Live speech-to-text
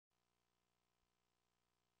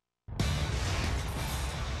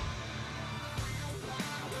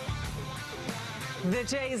The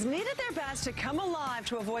Jays needed their bats to come alive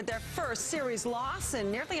to avoid their first series loss in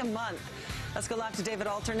nearly a month. Let's go live to David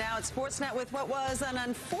Alter now at Sportsnet with what was an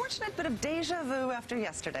unfortunate bit of deja vu after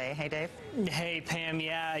yesterday. Hey, Dave. Hey, Pam.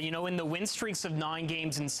 Yeah, you know, in the win streaks of 9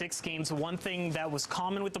 games and 6 games, one thing that was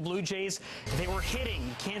common with the Blue Jays, they were hitting.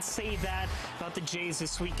 You can't say that about the Jays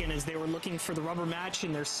this weekend as they were looking for the rubber match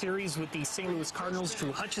in their series with the St. Louis Cardinals.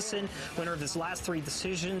 Drew Hutchison, winner of his last 3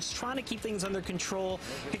 decisions, trying to keep things under control.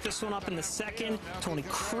 Picked this one up in the second. Tony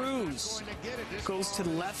Cruz goes to the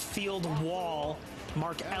left field wall.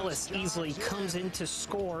 Mark Ellis easily comes in to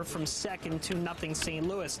score from second, 2-0 St.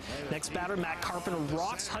 Louis. Next batter, Matt Carpenter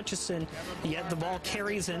rocks Hutchison, yet the ball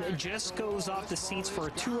carries and it just goes off the seats for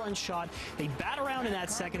a 2-run shot. They bat around in that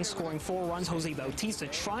second, scoring 4 runs. Jose Bautista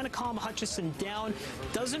trying to calm Hutchison down.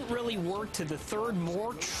 Doesn't really work. To the third,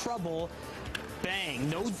 more trouble. Bang.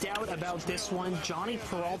 No doubt about this one. Johnny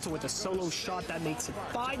Peralta with a solo shot that makes it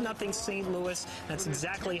 5-0 St. Louis. That's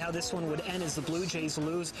exactly how this one would end as the Blue Jays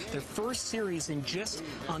lose their first series in just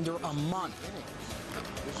under a month.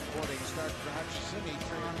 This quarter starts for Hutchison,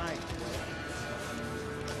 tomorrow night.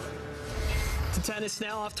 To tennis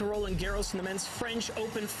now, off to Roland Garros in the men's French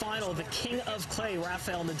Open final. The king of clay,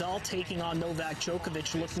 Rafael Nadal, taking on Novak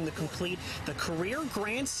Djokovic, looking to complete the career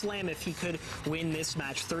Grand Slam if he could win this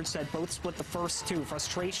match. Third set, both split the first 2.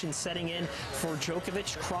 Frustration setting in for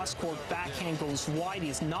Djokovic. Cross-court backhand goes wide. He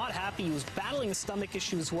is not happy. He was battling a stomach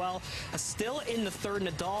issue as well. Still in the third,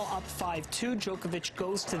 Nadal up 5-2. Djokovic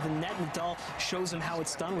goes to the net. Nadal shows him how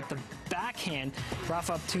it's done with the backhand.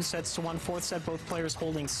 Rafa up 2-1. Fourth set, both players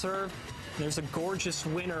holding serve. There's a gorgeous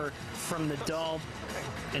winner from Nadal,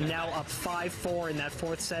 and now up 5-4 in that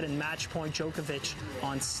fourth set, and match point Djokovic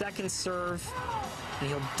on second serve. And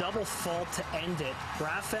he'll double fault to end it.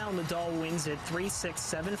 Rafael Nadal wins it 3-6,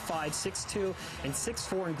 7-5, 6-2, and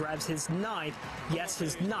 6-4, and grabs his 9th, yes,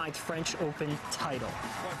 his 9th French Open title.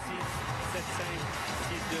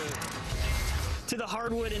 To the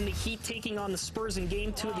hardwood and the Heat taking on the Spurs in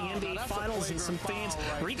Game 2 of the NBA Finals, and some fans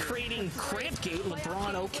recreating Crampgate.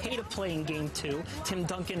 LeBron okay to play in Game 2. Tim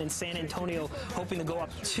Duncan in San Antonio hoping to go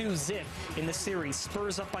up 2-0 in the series.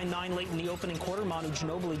 Spurs up by 9 late in the opening quarter. Manu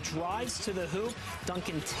Ginobili drives to the hoop.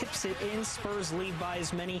 Duncan tips it in. Spurs lead by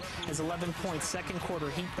as many as 11 points. Second quarter,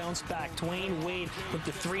 Heat bounce back. Dwayne Wade with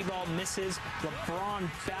the 3-ball misses. LeBron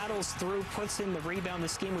battles through, puts in the rebound.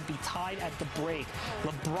 This game would be tied at the break.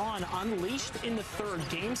 LeBron unleashed in the third.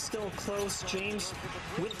 Game still close. James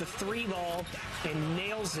with the 3-ball and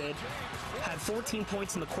nails it. Had 14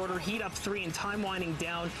 points in the quarter. Heat up 3 and time winding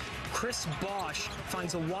down. Chris Bosh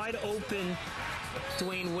finds a wide open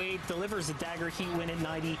Dwayne Wade, delivers a dagger. Heat win at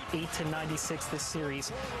 98-96. This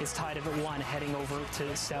series is tied up at 1 heading over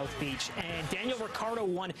to South Beach. And Daniel Ricciardo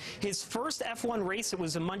won his first F1 race. It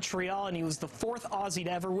was in Montreal, and he was the 4th Aussie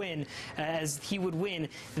to ever win, as he would win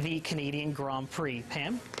the Canadian Grand Prix.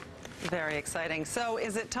 Pam? Very exciting. So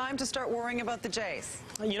is it time to start worrying about the Jays?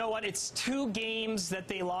 You know what? It's 2 games that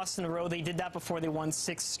they lost in a row. They did that before they won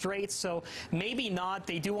 6 straight, so maybe not.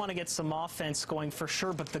 They do want to get some offense going for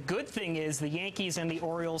sure, but the good thing is the Yankees and the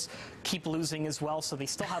Orioles keep losing as well, so they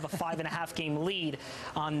still have a 5.5 game lead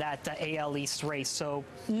on that AL East race, so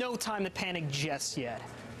no time to panic just yet.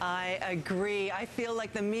 I agree. I feel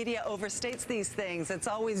like the media overstates these things. It's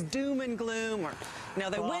always doom and gloom, or, you know,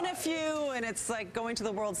 they win a few, and it's like going to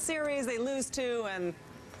the World Series, they lose 2, and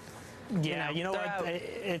yeah, you know what?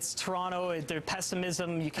 It's Toronto. Their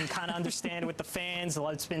pessimism, you can kind of understand with the fans.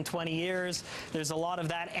 It's been 20 years. There's a lot of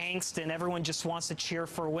that angst, and everyone just wants to cheer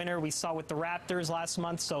for a winner. We saw with the Raptors last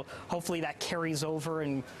month, so hopefully that carries over,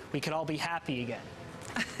 and we could all be happy again.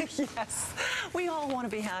 Yes, we all want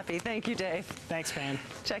to be happy. Thank you, Dave. Thanks, Pam.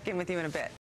 Check in with you in a bit.